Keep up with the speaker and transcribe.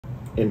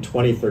in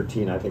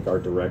 2013, I think our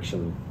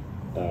direction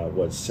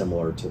was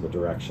similar to the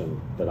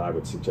direction that I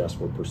would suggest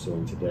we're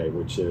pursuing today,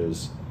 which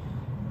is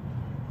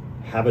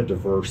have a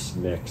diverse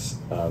mix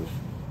of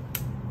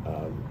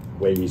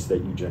ways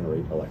that you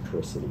generate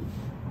electricity.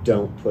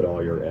 Don't put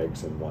all your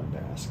eggs in one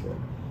basket.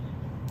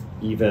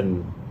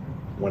 Even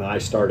when I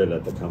started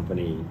at the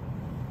company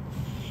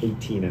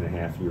 18 and a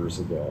half years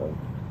ago,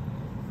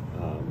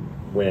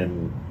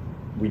 when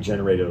we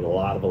generated a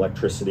lot of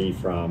electricity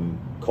from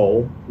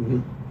coal,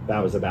 that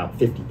was about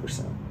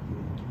 50%.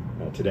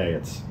 Today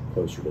it's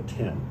closer to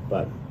 10,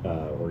 but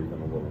or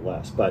even a little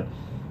less. But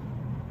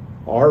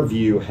our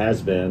view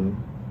has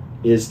been,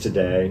 is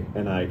today,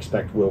 and I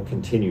expect will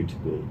continue to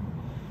be,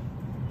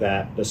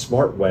 that the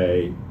smart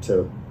way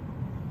to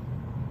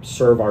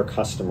serve our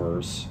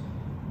customers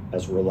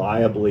as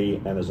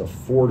reliably and as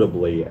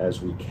affordably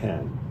as we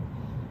can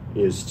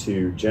is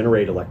to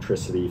generate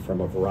electricity from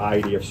a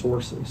variety of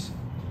sources.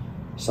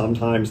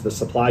 Sometimes the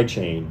supply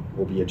chain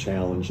will be a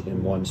challenge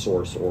in one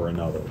source or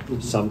another.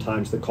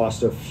 Sometimes the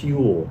cost of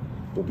fuel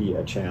will be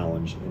a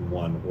challenge in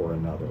one or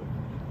another.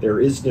 There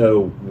is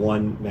no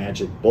one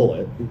magic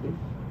bullet,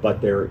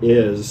 but there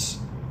is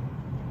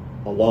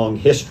a long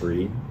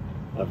history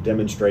of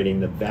demonstrating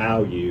the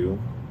value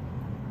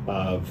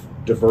of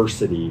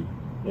diversity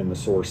in the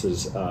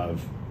sources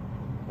of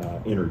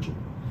energy.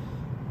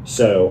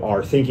 So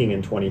our thinking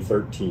in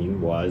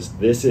 2013 was,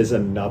 this is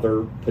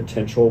another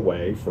potential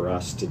way for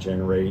us to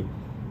generate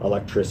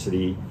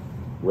electricity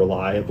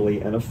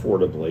reliably and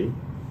affordably,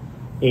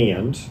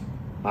 and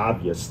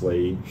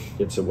obviously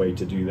it's a way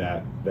to do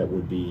that that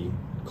would be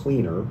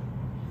cleaner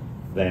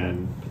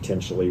than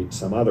potentially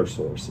some other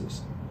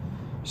sources.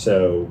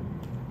 So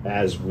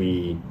as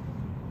we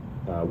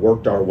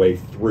worked our way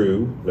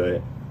through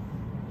the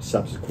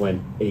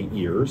subsequent 8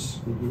 years,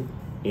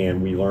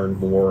 and we learned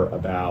more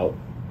about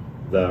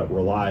the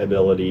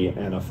reliability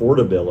and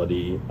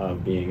affordability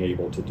of being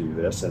able to do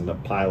this, and the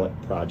pilot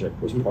project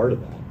was part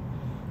of that.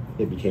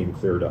 It became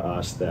clear to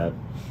us that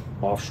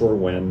offshore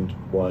wind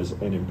was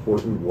an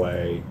important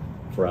way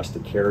for us to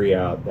carry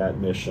out that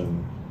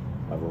mission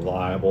of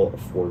reliable,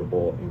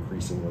 affordable,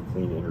 increasingly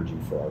clean energy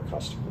for our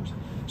customers.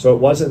 So it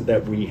wasn't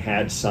that we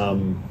had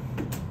some,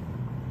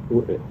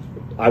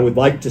 I would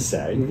like to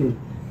say,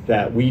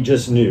 that we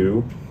just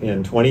knew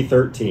in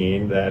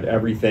 2013 that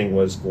everything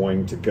was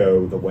going to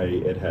go the way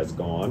it has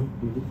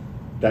gone.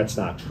 That's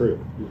not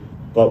true.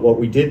 But what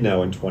we did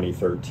know in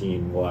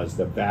 2013 was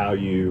the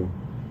value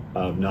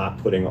of not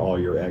putting all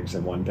your eggs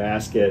in one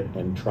basket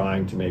and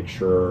trying to make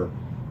sure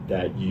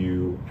that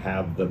you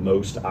have the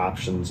most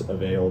options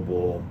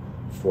available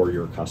for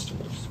your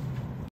customers.